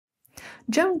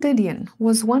Joan Didion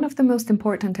was one of the most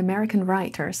important American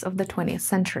writers of the 20th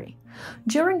century.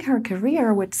 During her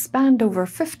career, which spanned over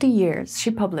 50 years, she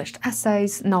published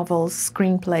essays, novels,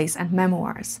 screenplays, and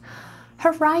memoirs.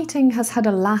 Her writing has had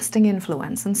a lasting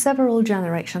influence on several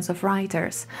generations of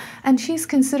writers, and she's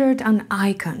considered an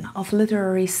icon of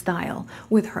literary style,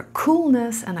 with her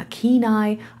coolness and a keen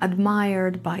eye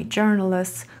admired by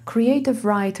journalists, creative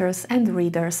writers, and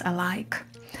readers alike.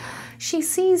 She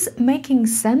sees making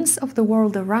sense of the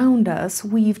world around us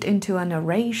weaved into a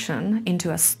narration,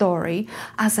 into a story,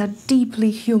 as a deeply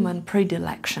human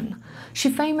predilection. She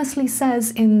famously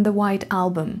says in The White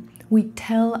Album, "We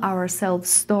tell ourselves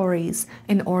stories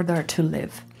in order to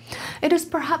live." It is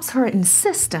perhaps her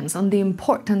insistence on the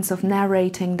importance of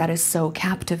narrating that is so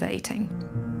captivating.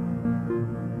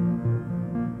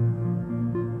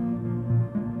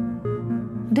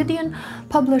 Didion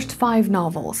published 5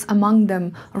 novels, among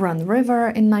them Run River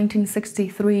in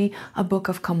 1963, A Book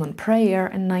of Common Prayer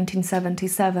in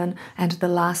 1977, and The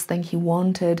Last Thing He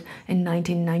Wanted in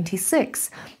 1996,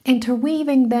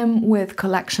 interweaving them with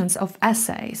collections of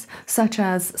essays, such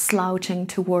as Slouching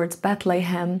Towards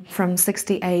Bethlehem from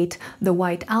 68, The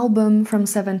White Album from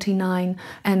 79,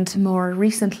 and more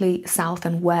recently South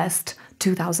and West,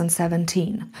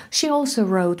 2017. She also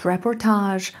wrote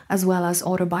reportage as well as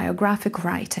autobiographic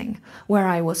writing. Where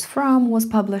I Was From was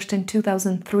published in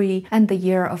 2003, and The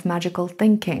Year of Magical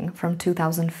Thinking from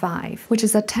 2005, which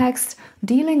is a text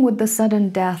dealing with the sudden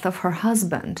death of her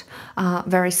husband,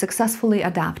 very successfully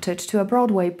adapted to a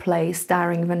Broadway play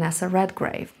starring Vanessa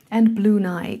Redgrave, and Blue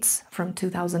Nights from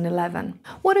 2011.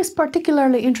 What is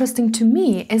particularly interesting to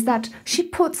me is that she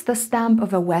puts the stamp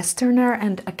of a Westerner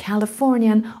and a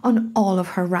Californian on all of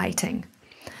her writing.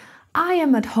 "I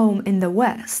am at home in the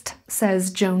West,"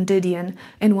 says Joan Didion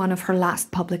in one of her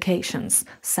last publications,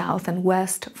 South and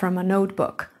West from a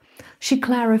Notebook. She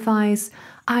clarifies,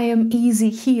 "I am easy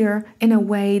here in a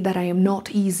way that I am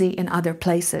not easy in other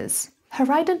places." Her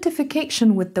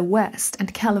identification with the West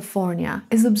and California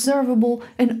is observable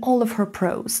in all of her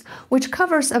prose, which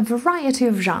covers a variety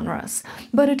of genres,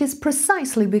 but it is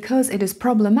precisely because it is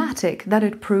problematic that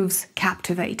it proves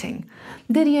captivating.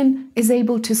 Didion is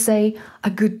able to say a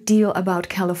good deal about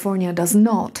California does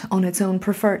not, on its own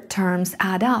preferred terms,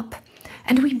 add up.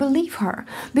 And we believe her,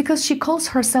 because she calls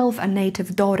herself a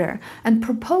native daughter and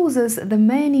proposes the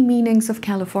many meanings of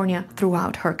California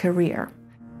throughout her career.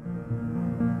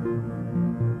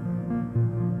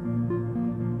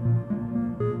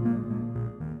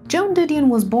 Joan Didion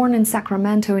was born in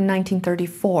Sacramento in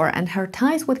 1934, and her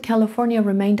ties with California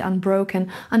remained unbroken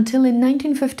until in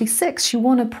 1956 she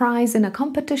won a prize in a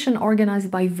competition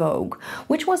organized by Vogue,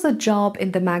 which was a job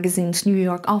in the magazine's New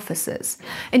York offices.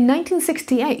 In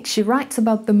 1968, she writes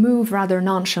about the move rather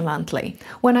nonchalantly.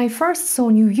 "When I first saw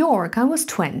New York, I was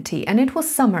 20, and it was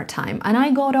summertime, and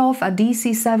I got off a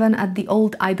DC-7 at the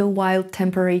old Idlewild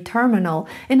temporary terminal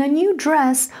in a new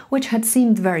dress which had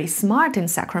seemed very smart in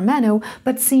Sacramento,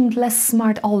 but seemed less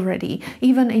smart already,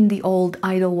 even in the old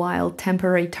Idlewild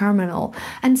temporary terminal,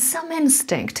 and some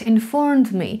instinct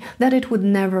informed me that it would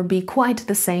never be quite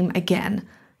the same again.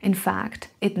 In fact,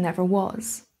 it never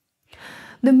was."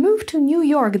 The move to New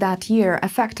York that year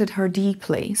affected her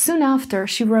deeply. Soon after,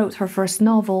 she wrote her first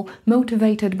novel,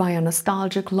 motivated by a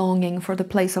nostalgic longing for the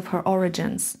place of her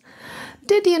origins.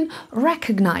 Didion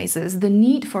recognizes the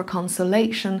need for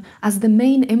consolation as the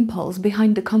main impulse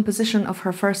behind the composition of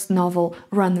her first novel,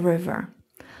 Run River.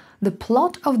 The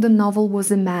plot of the novel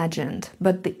was imagined,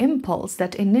 but the impulse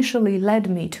that initially led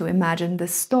me to imagine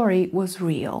this story was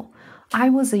real. I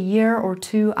was a year or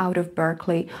 2 out of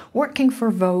Berkeley, working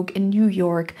for Vogue in New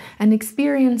York and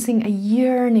experiencing a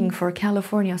yearning for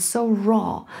California so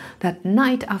raw that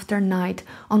night after night,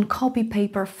 on copy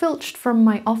paper filched from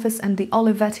my office and the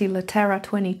Olivetti Latera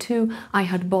 22 I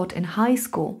had bought in high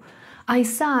school, I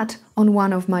sat on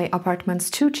one of my apartment's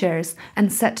 2 chairs and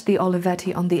set the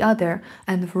Olivetti on the other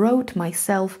and wrote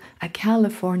myself a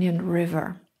Californian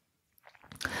river.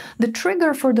 The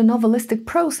trigger for the novelistic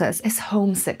process is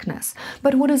homesickness,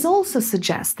 but what is also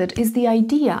suggested is the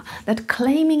idea that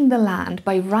claiming the land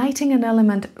by writing an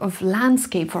element of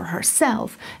landscape for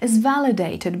herself is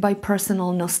validated by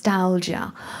personal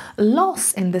nostalgia.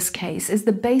 Loss, in this case, is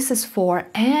the basis for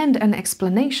and an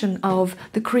explanation of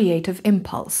the creative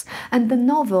impulse, and the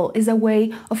novel is a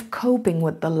way of coping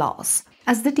with the loss.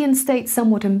 As Didion states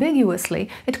somewhat ambiguously,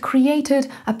 it created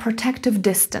a protective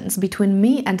distance between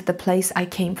me and the place I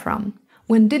came from.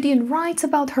 When Didion writes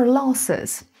about her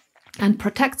losses and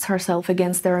protects herself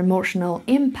against their emotional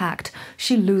impact,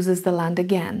 she loses the land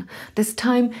again, this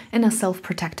time in a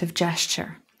self-protective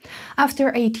gesture.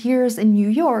 After 8 years in New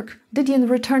York, Didion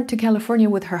returned to California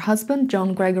with her husband,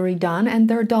 John Gregory Dunn, and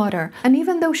their daughter. And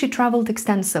even though she traveled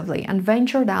extensively and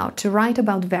ventured out to write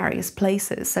about various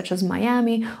places, such as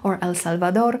Miami or El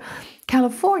Salvador,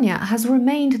 California has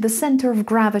remained the center of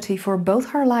gravity for both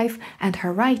her life and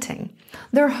her writing.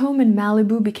 Their home in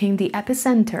Malibu became the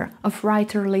epicenter of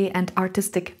writerly and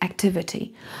artistic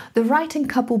activity. The writing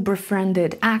couple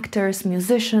befriended actors,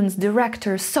 musicians,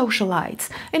 directors, socialites.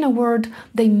 In a word,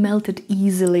 they melted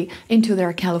easily into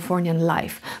their Californian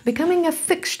life, becoming a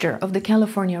fixture of the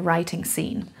California writing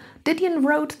scene. Didion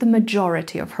wrote the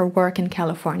majority of her work in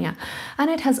California,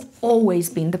 and it has always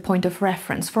been the point of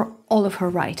reference for all of her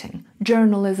writing: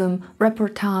 journalism,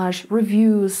 reportage,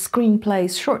 reviews,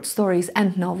 screenplays, short stories,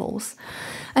 and novels.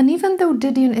 And even though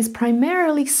Didion is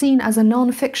primarily seen as a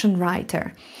non-fiction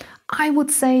writer, I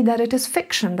would say that it is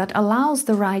fiction that allows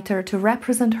the writer to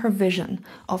represent her vision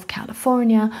of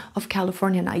California, of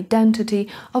Californian identity,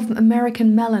 of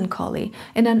American melancholy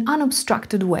in an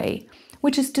unobstructed way,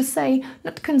 which is to say,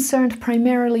 not concerned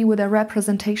primarily with a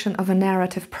representation of a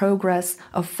narrative progress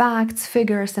of facts,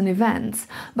 figures, and events,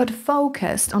 but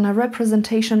focused on a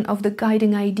representation of the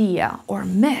guiding idea or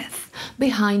myth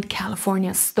behind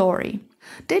California's story.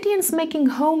 Didion's making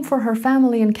home for her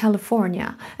family in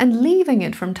California and leaving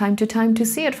it from time to time to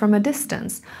see it from a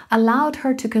distance allowed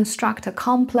her to construct a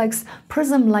complex,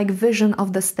 prism-like vision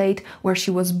of the state where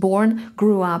she was born,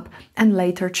 grew up, and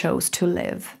later chose to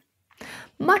live.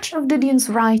 Much of Didion's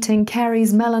writing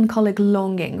carries melancholic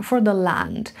longing for the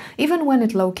land, even when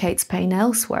it locates pain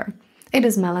elsewhere. It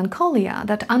is melancholia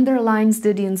that underlines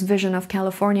Didion's vision of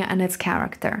California and its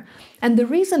character, and the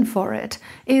reason for it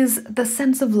is the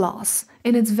sense of loss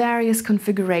in its various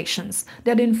configurations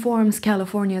that informs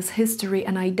California's history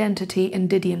and identity in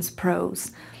Didion's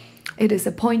prose. It is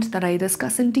a point that I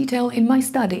discuss in detail in my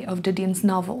study of Didion's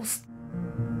novels.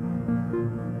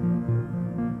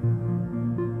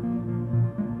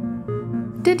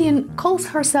 Didion calls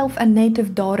herself a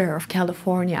native daughter of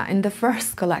California in the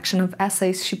first collection of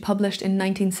essays she published in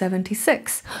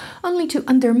 1976, only to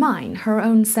undermine her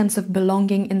own sense of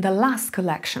belonging in the last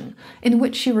collection, in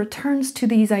which she returns to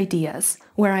these ideas,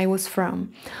 where I was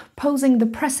from, posing the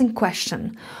pressing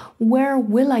question, where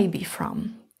will I be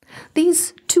from?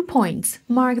 These 2 points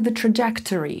mark the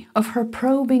trajectory of her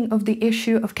probing of the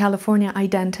issue of California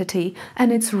identity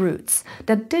and its roots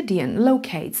that Didion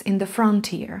locates in the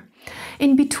frontier.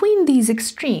 In between these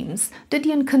extremes,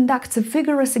 Didion conducts a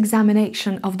vigorous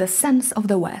examination of the sense of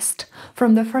the West,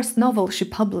 from the first novel she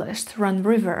published, Run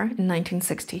River, in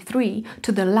 1963,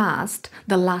 to The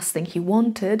Last Thing He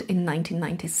Wanted, in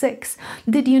 1996.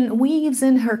 Didion weaves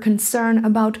in her concern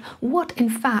about what, in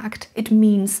fact, it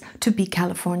means to be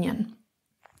Californian.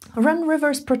 Run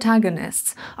River's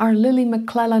protagonists are Lily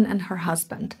McClellan and her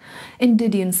husband. In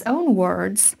Didion's own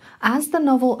words, as the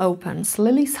novel opens,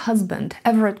 Lily's husband,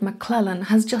 Everett McClellan,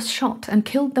 has just shot and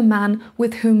killed the man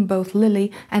with whom both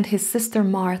Lily and his sister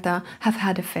Martha have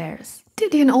had affairs.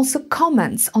 Didion also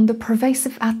comments on the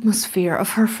pervasive atmosphere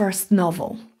of her first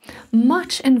novel.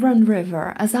 Much in Run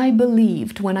River, as I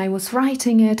believed when I was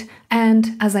writing it,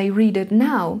 and as I read it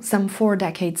now, some 4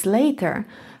 decades later,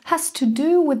 has to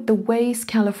do with the ways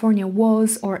California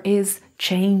was or is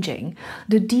changing,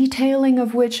 the detailing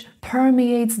of which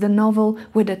permeates the novel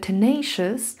with a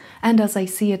tenacious, and as I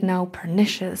see it now,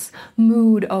 pernicious,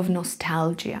 mood of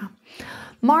nostalgia.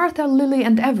 Martha, Lily,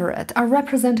 and Everett are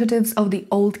representatives of the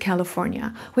old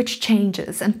California, which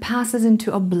changes and passes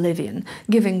into oblivion,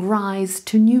 giving rise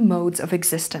to new modes of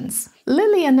existence.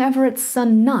 Lily and Everett's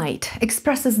son Knight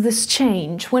expresses this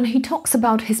change when he talks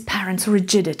about his parents'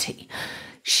 rigidity.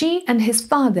 She and his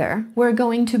father were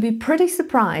going to be pretty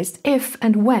surprised if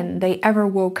and when they ever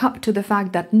woke up to the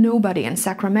fact that nobody in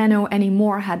Sacramento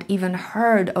anymore had even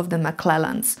heard of the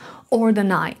McClellans or the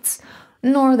Knights,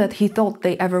 nor that he thought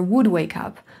they ever would wake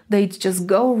up. They'd just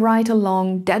go right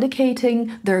along,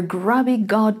 dedicating their grubby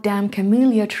goddamn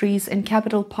camellia trees in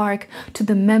Capitol Park to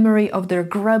the memory of their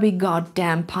grubby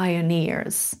goddamn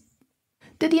pioneers.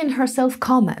 Didion herself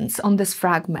comments on this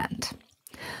fragment.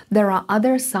 There are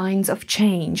other signs of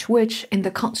change, which, in the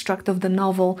construct of the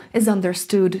novel, is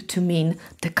understood to mean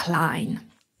decline.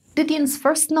 Didion's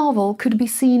first novel could be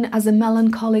seen as a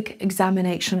melancholic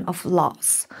examination of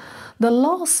loss. The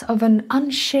loss of an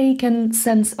unshaken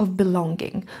sense of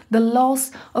belonging, the loss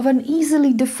of an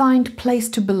easily defined place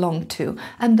to belong to,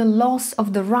 and the loss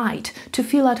of the right to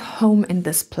feel at home in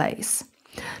this place.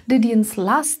 Didion's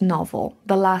last novel,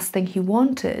 The Last Thing He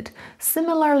Wanted,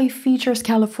 similarly features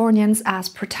Californians as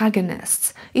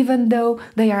protagonists, even though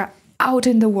they are out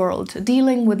in the world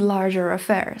dealing with larger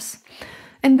affairs.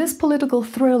 In this political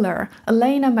thriller,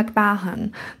 Elena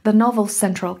McMahon, the novel's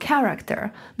central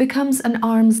character, becomes an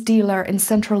arms dealer in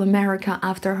Central America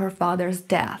after her father's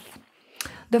death.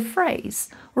 The phrase,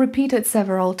 repeated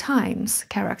several times,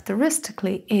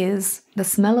 characteristically is the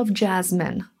smell of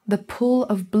jasmine, the pull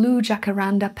of blue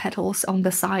jacaranda petals on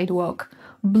the sidewalk,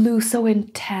 blue so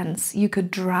intense you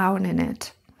could drown in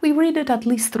it. We read it at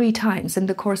least 3 times in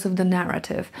the course of the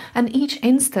narrative, and each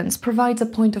instance provides a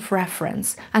point of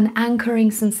reference, an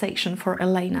anchoring sensation for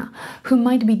Elena, who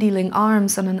might be dealing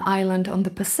arms on an island on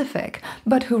the Pacific,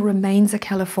 but who remains a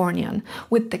Californian,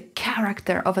 with the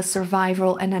character of a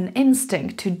survival and an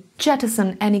instinct to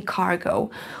jettison any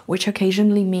cargo, which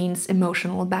occasionally means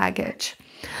emotional baggage.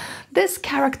 This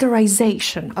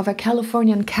characterization of a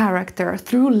Californian character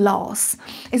through loss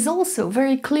is also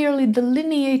very clearly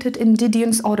delineated in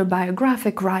Didion's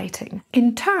autobiographic writing,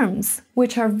 in terms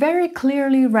which are very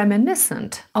clearly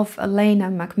reminiscent of Elena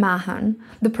McMahon,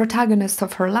 the protagonist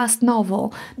of her last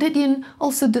novel. Didion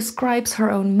also describes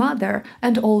her own mother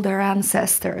and older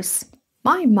ancestors.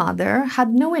 My mother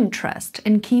had no interest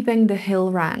in keeping the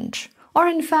Hill Ranch, or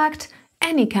in fact,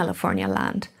 any California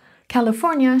land.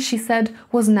 California, she said,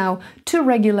 was now too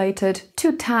regulated,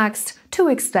 too taxed, too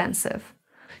expensive.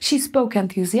 She spoke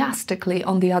enthusiastically,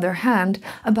 on the other hand,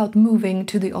 about moving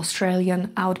to the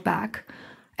Australian outback.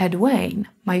 Ed Wayne,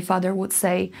 my father would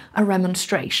say, a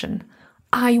remonstration.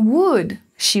 I would,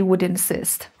 she would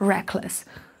insist, reckless.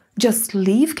 Just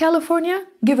leave California?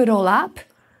 Give it all up?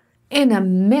 In a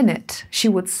minute, she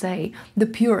would say, the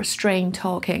pure strain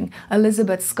talking,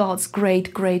 Elizabeth Scott's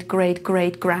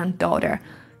great-great-great-great-granddaughter.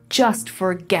 Just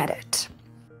forget it.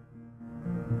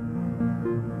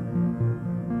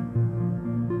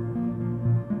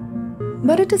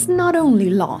 But it is not only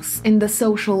loss in the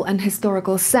social and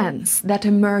historical sense that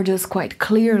emerges quite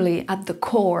clearly at the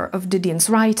core of Didion's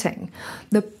writing.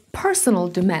 The personal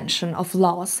dimension of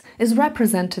loss is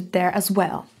represented there as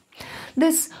well.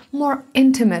 This more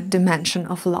intimate dimension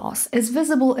of loss is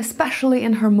visible especially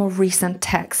in her more recent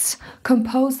texts,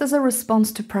 composed as a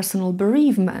response to personal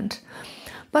bereavement.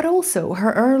 But also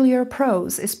her earlier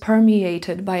prose is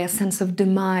permeated by a sense of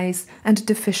demise and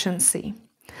deficiency.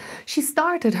 She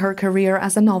started her career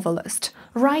as a novelist,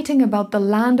 writing about the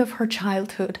land of her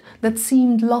childhood that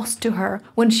seemed lost to her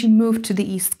when she moved to the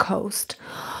East Coast.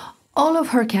 All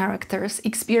of her characters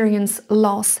experience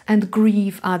loss and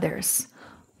grieve others.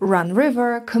 Run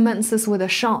River commences with a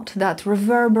shot that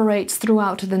reverberates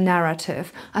throughout the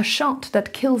narrative, a shot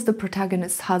that kills the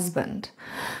protagonist's husband.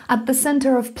 At the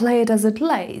center of Play It As It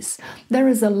Lays, there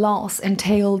is a loss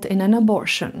entailed in an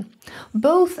abortion.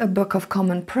 Both A Book of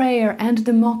Common Prayer and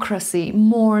Democracy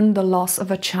mourn the loss of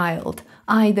a child,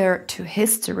 either to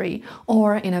history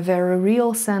or, in a very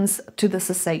real sense, to the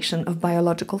cessation of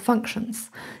biological functions.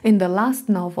 In the last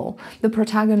novel, the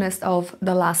protagonist of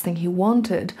The Last Thing He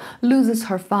Wanted loses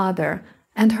her father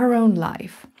and her own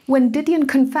life. When Didion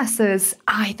confesses,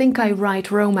 "I think I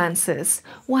write romances,"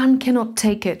 one cannot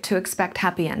take it to expect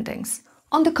happy endings.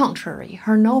 On the contrary,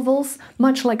 her novels,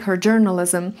 much like her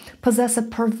journalism, possess a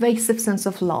pervasive sense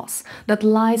of loss that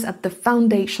lies at the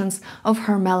foundations of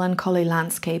her melancholy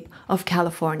landscape of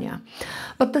California.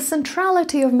 But the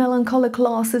centrality of melancholic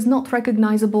loss is not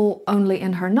recognizable only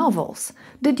in her novels.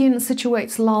 Didion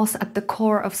situates loss at the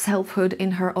core of selfhood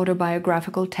in her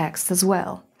autobiographical texts as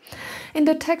well. In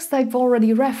the text I've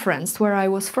already referenced, Where I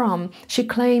Was From, she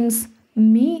claims,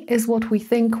 "Me is what we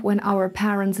think when our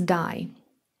parents die."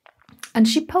 And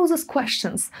she poses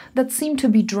questions that seem to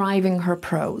be driving her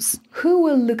prose. Who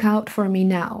will look out for me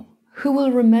now? Who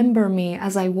will remember me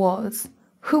as I was?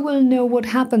 Who will know what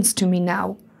happens to me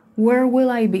now? Where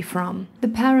will I be from? The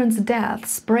parents'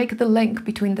 deaths break the link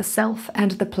between the self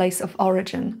and the place of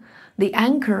origin. The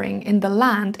anchoring in the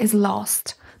land is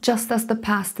lost, just as the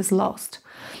past is lost.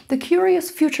 The curious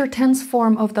future tense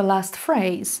form of the last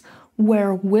phrase,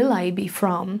 "Where will I be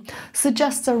from?"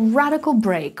 suggests a radical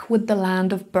break with the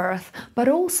land of birth, but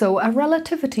also a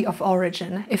relativity of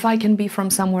origin, if I can be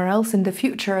from somewhere else in the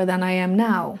future than I am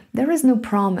now. There is no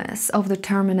promise of the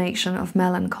termination of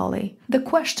melancholy. The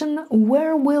question,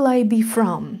 "Where will I be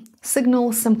from?"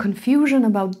 signals some confusion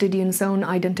about Didion's own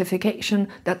identification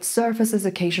that surfaces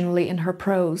occasionally in her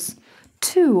prose.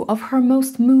 Two of her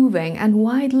most moving and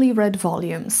widely read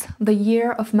volumes, The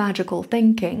Year of Magical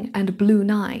Thinking and Blue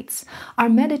Nights, are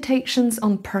meditations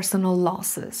on personal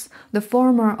losses, the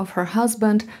former of her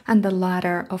husband and the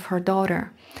latter of her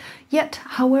daughter. Yet,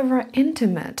 however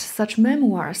intimate such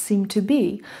memoirs seem to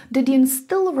be, Didion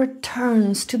still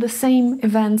returns to the same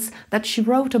events that she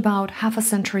wrote about half a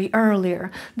century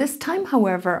earlier, this time,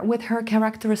 however, with her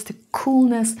characteristic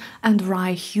coolness and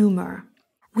wry humor.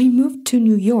 "We moved to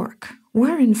New York.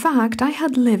 where in fact I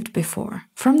had lived before,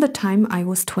 from the time I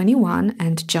was 21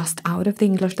 and just out of the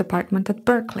English department at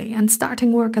Berkeley and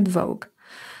starting work at Vogue.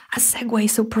 A segue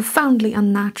so profoundly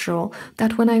unnatural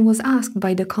that when I was asked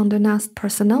by the Condé Nast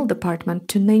personnel department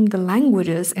to name the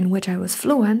languages in which I was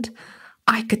fluent,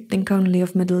 I could think only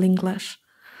of Middle English.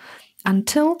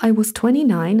 Until I was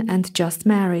 29 and just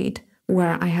married,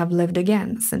 where I have lived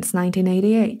again since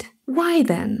 1988. Why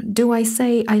then do I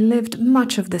say I lived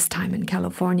much of this time in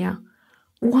California?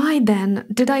 Why then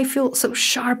did I feel so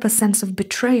sharp a sense of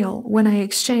betrayal when I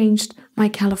exchanged my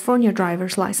California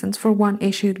driver's license for one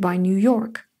issued by New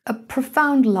York? A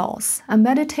profound loss, a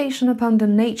meditation upon the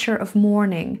nature of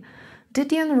mourning,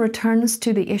 Didion returns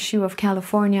to the issue of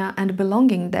California and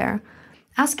belonging there,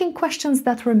 asking questions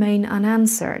that remain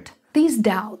unanswered. These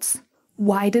doubts,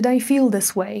 why did I feel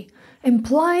this way,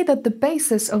 imply that the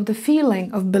basis of the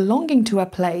feeling of belonging to a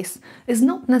place is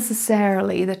not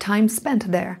necessarily the time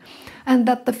spent there, and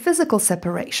that the physical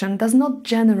separation does not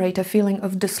generate a feeling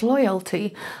of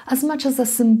disloyalty as much as a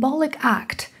symbolic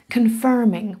act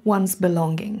confirming one's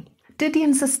belonging.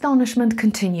 Didion's astonishment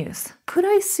continues. Could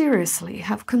I seriously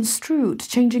have construed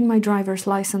changing my driver's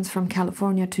license from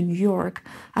California to New York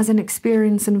as an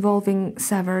experience involving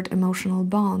severed emotional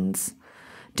bonds?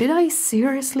 Did I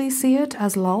seriously see it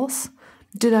as loss?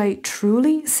 Did I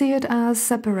truly see it as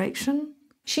separation?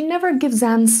 She never gives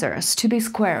answers to these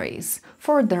queries,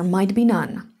 for there might be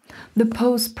none. The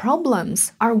Poe's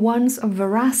problems are ones of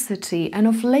veracity and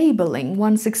of labeling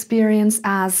one's experience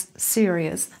as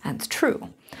serious and true.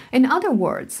 In other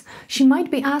words, she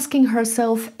might be asking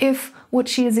herself if what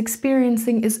she is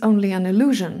experiencing is only an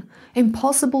illusion,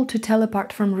 impossible to tell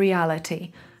apart from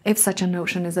reality, if such a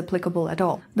notion is applicable at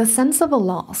all. The sense of a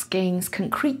loss gains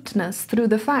concreteness through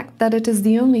the fact that it is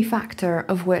the only factor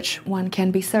of which one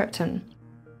can be certain.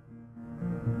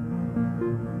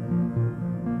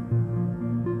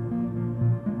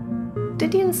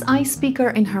 Didion's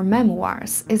eye-speaker in her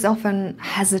memoirs is often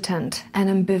hesitant and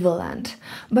ambivalent,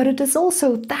 but it is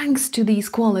also thanks to these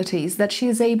qualities that she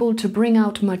is able to bring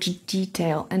out much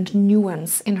detail and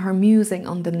nuance in her musing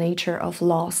on the nature of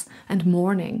loss and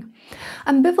mourning.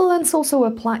 Ambivalence also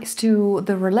applies to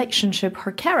the relationship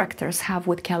her characters have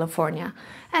with California,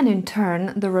 and in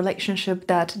turn the relationship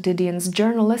that Didion's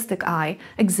journalistic eye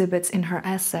exhibits in her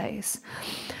essays.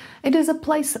 It is a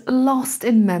place lost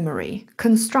in memory,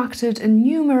 constructed in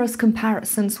numerous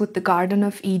comparisons with the Garden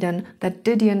of Eden that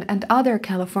Didion and other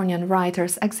Californian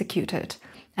writers executed,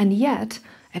 and yet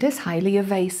it is highly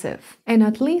evasive. In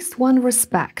at least one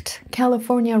respect,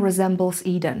 California resembles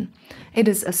Eden. It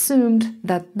is assumed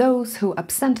that those who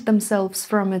absent themselves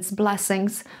from its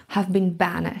blessings have been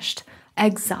banished,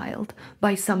 exiled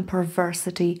by some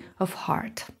perversity of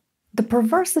heart. The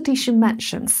perversity she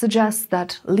mentions suggests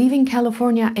that leaving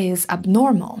California is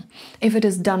abnormal. If it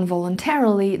is done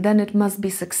voluntarily, then it must be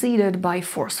succeeded by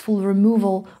forceful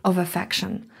removal of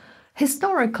affection.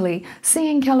 Historically,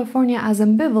 seeing California as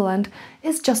ambivalent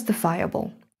is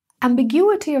justifiable.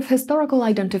 Ambiguity of historical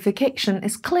identification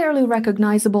is clearly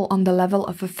recognizable on the level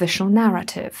of official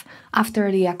narrative.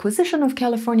 After the acquisition of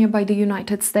California by the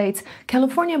United States,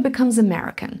 California becomes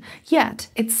American, yet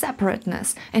its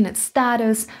separateness in its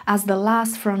status as the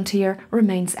last frontier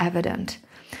remains evident.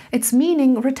 Its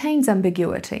meaning retains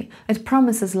ambiguity. It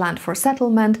promises land for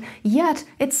settlement, yet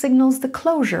it signals the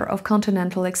closure of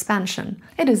continental expansion.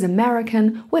 It is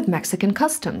American with Mexican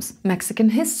customs, Mexican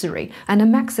history, and a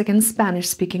Mexican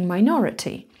Spanish-speaking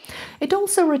minority. It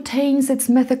also retains its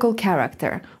mythical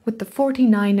character, with the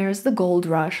 49ers, the Gold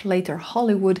Rush, later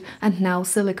Hollywood, and now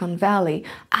Silicon Valley,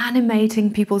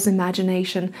 animating people's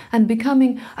imagination and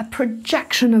becoming a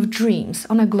projection of dreams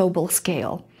on a global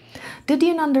scale.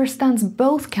 Didion understands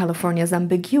both California's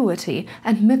ambiguity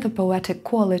and mythopoetic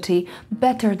quality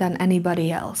better than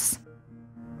anybody else.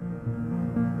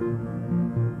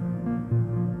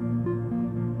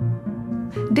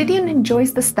 Didion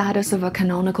enjoys the status of a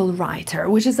canonical writer,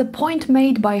 which is a point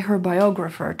made by her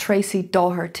biographer Tracy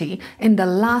Doherty in The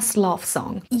Last Love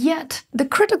Song. Yet, the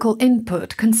critical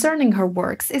input concerning her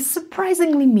works is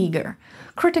surprisingly meager.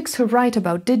 Critics who write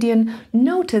about Didion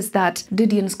notice that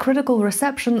Didion's critical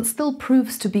reception still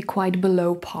proves to be quite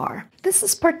below par. This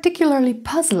is particularly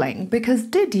puzzling because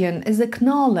Didion is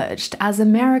acknowledged as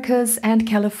America's and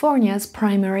California's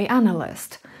primary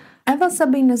analyst. Eva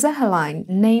Sabine Zehelein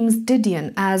names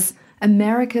Didion as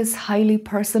America's highly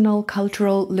personal,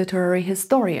 cultural, literary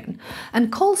historian,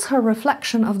 and calls her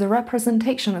reflection of the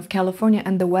representation of California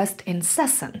and the West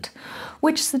incessant,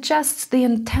 which suggests the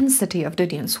intensity of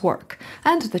Didion's work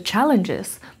and the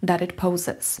challenges that it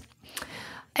poses.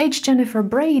 H. Jennifer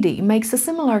Brady makes a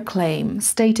similar claim,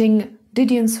 stating,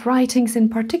 Didion's writings in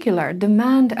particular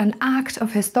demand an act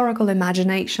of historical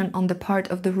imagination on the part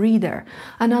of the reader,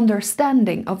 an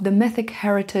understanding of the mythic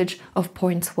heritage of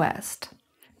Points West.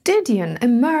 Didion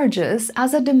emerges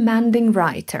as a demanding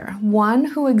writer, one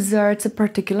who exerts a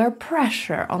particular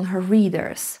pressure on her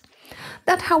readers.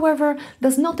 That, however,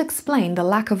 does not explain the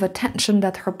lack of attention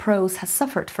that her prose has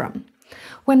suffered from.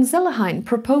 When Zellehein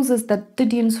proposes that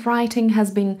Didion's writing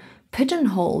has been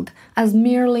pigeonholed as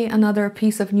merely another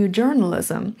piece of new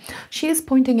journalism, she is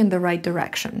pointing in the right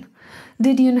direction.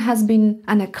 Didion has been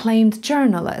an acclaimed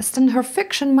journalist, and her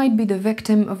fiction might be the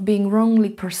victim of being wrongly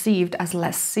perceived as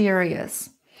less serious.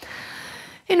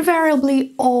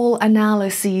 Invariably, all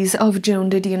analyses of Joan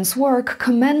Didion's work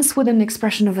commence with an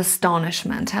expression of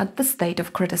astonishment at the state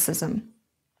of criticism.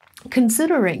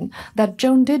 Considering that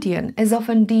Joan Didion is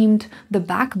often deemed the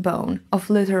backbone of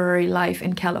literary life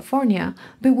in California,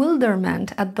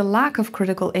 bewilderment at the lack of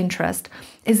critical interest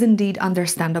is indeed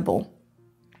understandable.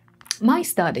 My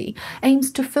study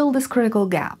aims to fill this critical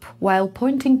gap while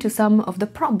pointing to some of the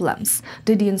problems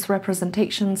Didion's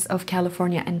representations of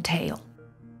California entail.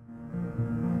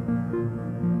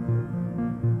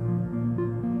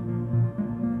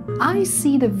 I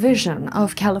see the vision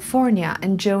of California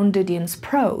in Joan Didion's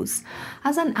prose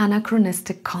as an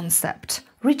anachronistic concept,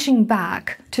 reaching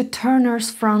back to Turner's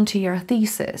frontier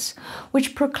thesis,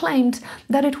 which proclaimed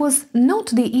that it was not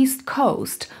the East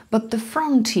Coast, but the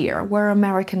frontier where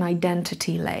American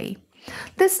identity lay.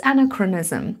 This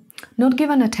anachronism, not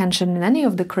given attention in any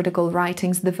of the critical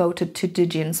writings devoted to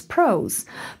Didion's prose,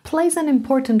 plays an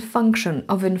important function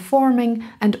of informing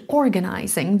and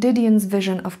organizing Didion's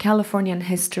vision of Californian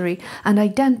history and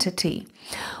identity.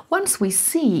 Once we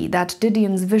see that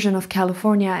Didion's vision of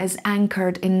California is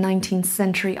anchored in 19th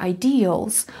century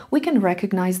ideals, we can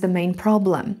recognize the main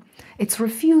problem: its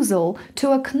refusal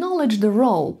to acknowledge the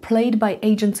role played by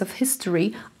agents of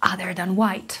history other than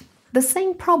white. The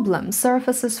same problem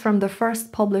surfaces from the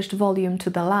first published volume to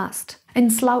the last. In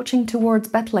Slouching Towards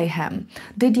Bethlehem,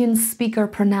 Didion's speaker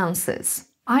pronounces,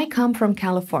 "I come from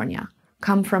California,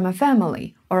 come from a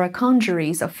family, or a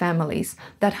congeries of families,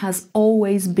 that has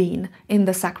always been in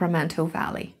the Sacramento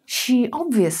Valley." She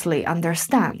obviously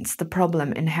understands the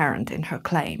problem inherent in her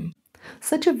claim.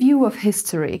 Such a view of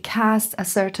history casts a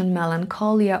certain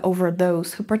melancholia over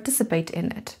those who participate in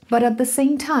it. But at the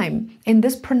same time, in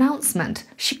this pronouncement,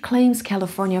 she claims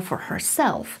California for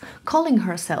herself, calling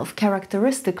herself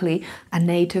characteristically a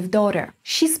native daughter.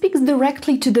 She speaks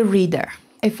directly to the reader.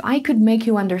 If I could make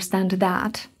you understand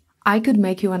that, I could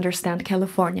make you understand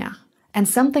California, and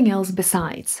something else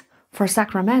besides. For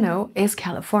Sacramento is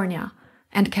California.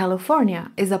 And California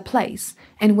is a place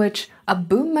in which a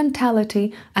boom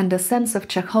mentality and a sense of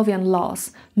Chekhovian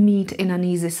loss meet in an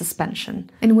easy suspension,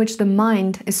 in which the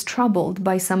mind is troubled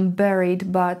by some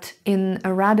buried but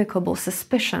ineradicable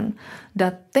suspicion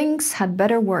that things had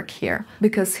better work here,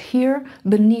 because here,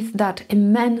 beneath that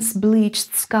immense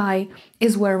bleached sky,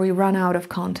 is where we run out of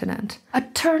continent. A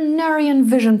Turnerian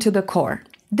vision to the core.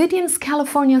 Didion's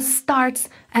California starts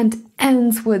and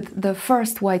ends with the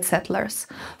first white settlers.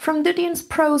 From Didion's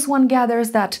prose one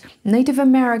gathers that Native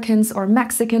Americans or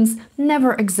Mexicans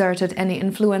never exerted any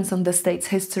influence on the state's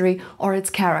history or its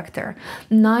character.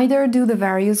 Neither do the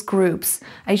various groups,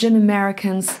 Asian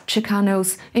Americans,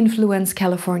 Chicanos, influence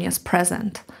California's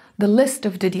present. The list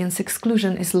of Didion's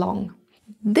exclusion is long.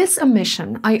 This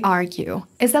omission, I argue,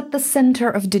 is at the center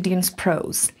of Didion's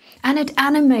prose, and it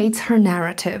animates her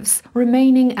narratives,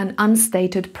 remaining an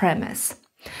unstated premise.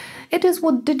 It is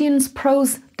what Didion's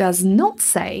prose does not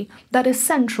say that is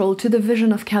central to the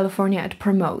vision of California it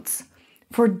promotes.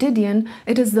 For Didion,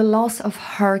 it is the loss of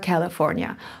her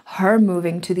California, her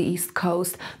moving to the East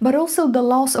Coast, but also the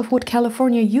loss of what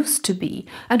California used to be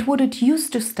and what it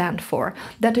used to stand for,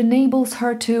 that enables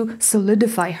her to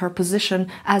solidify her position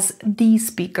as the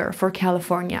speaker for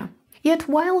California. Yet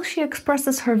while she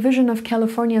expresses her vision of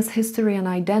California's history and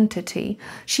identity,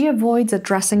 she avoids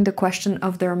addressing the question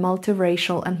of their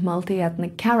multiracial and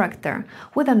multi-ethnic character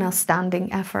with an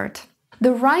outstanding effort.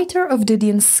 The writer of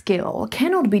Didion's skill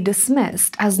cannot be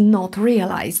dismissed as not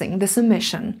realizing this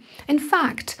omission. In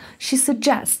fact, she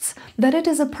suggests that it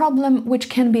is a problem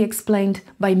which can be explained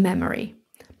by memory.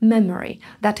 Memory,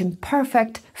 that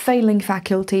imperfect, failing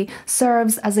faculty,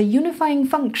 serves as a unifying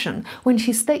function when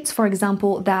she states, for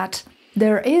example, that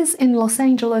there is in Los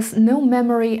Angeles no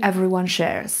memory everyone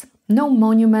shares, no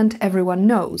monument everyone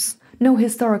knows, no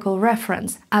historical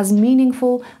reference as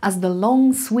meaningful as the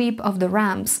long sweep of the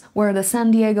ramps where the San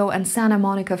Diego and Santa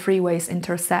Monica freeways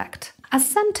intersect. A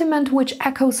sentiment which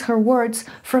echoes her words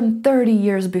from 30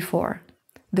 years before.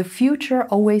 The future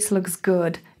always looks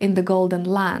good in the golden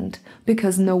land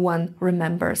because no one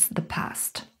remembers the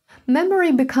past.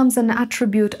 Memory becomes an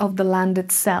attribute of the land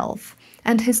itself,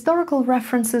 and historical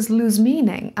references lose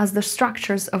meaning as the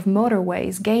structures of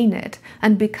motorways gain it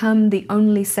and become the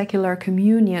only secular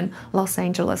communion Los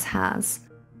Angeles has.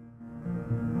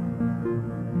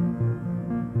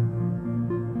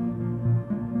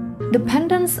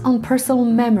 Dependence on personal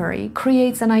memory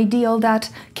creates an ideal that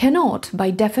cannot,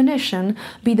 by definition,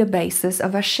 be the basis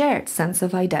of a shared sense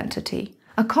of identity.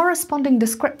 A corresponding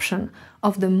description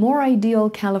of the more ideal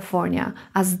California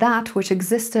as that which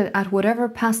existed at whatever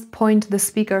past point the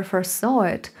speaker first saw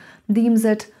it, deems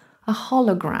it a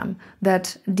hologram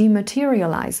that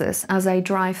dematerializes as I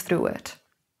drive through it.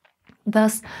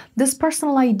 Thus, this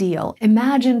personal ideal,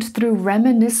 imagined through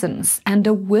reminiscence and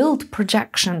a willed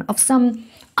projection of some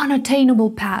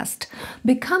unattainable past,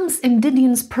 becomes in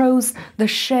Didion's prose the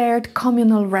shared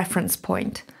communal reference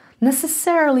point,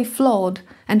 necessarily flawed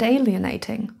and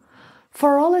alienating.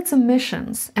 For all its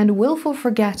omissions and willful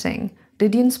forgetting,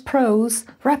 Didion's prose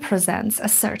represents a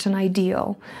certain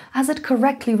ideal, as it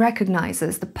correctly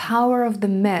recognizes the power of the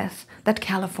myth that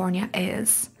California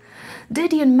is.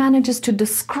 Didion manages to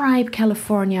describe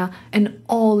California in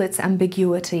all its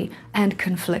ambiguity and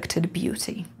conflicted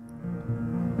beauty.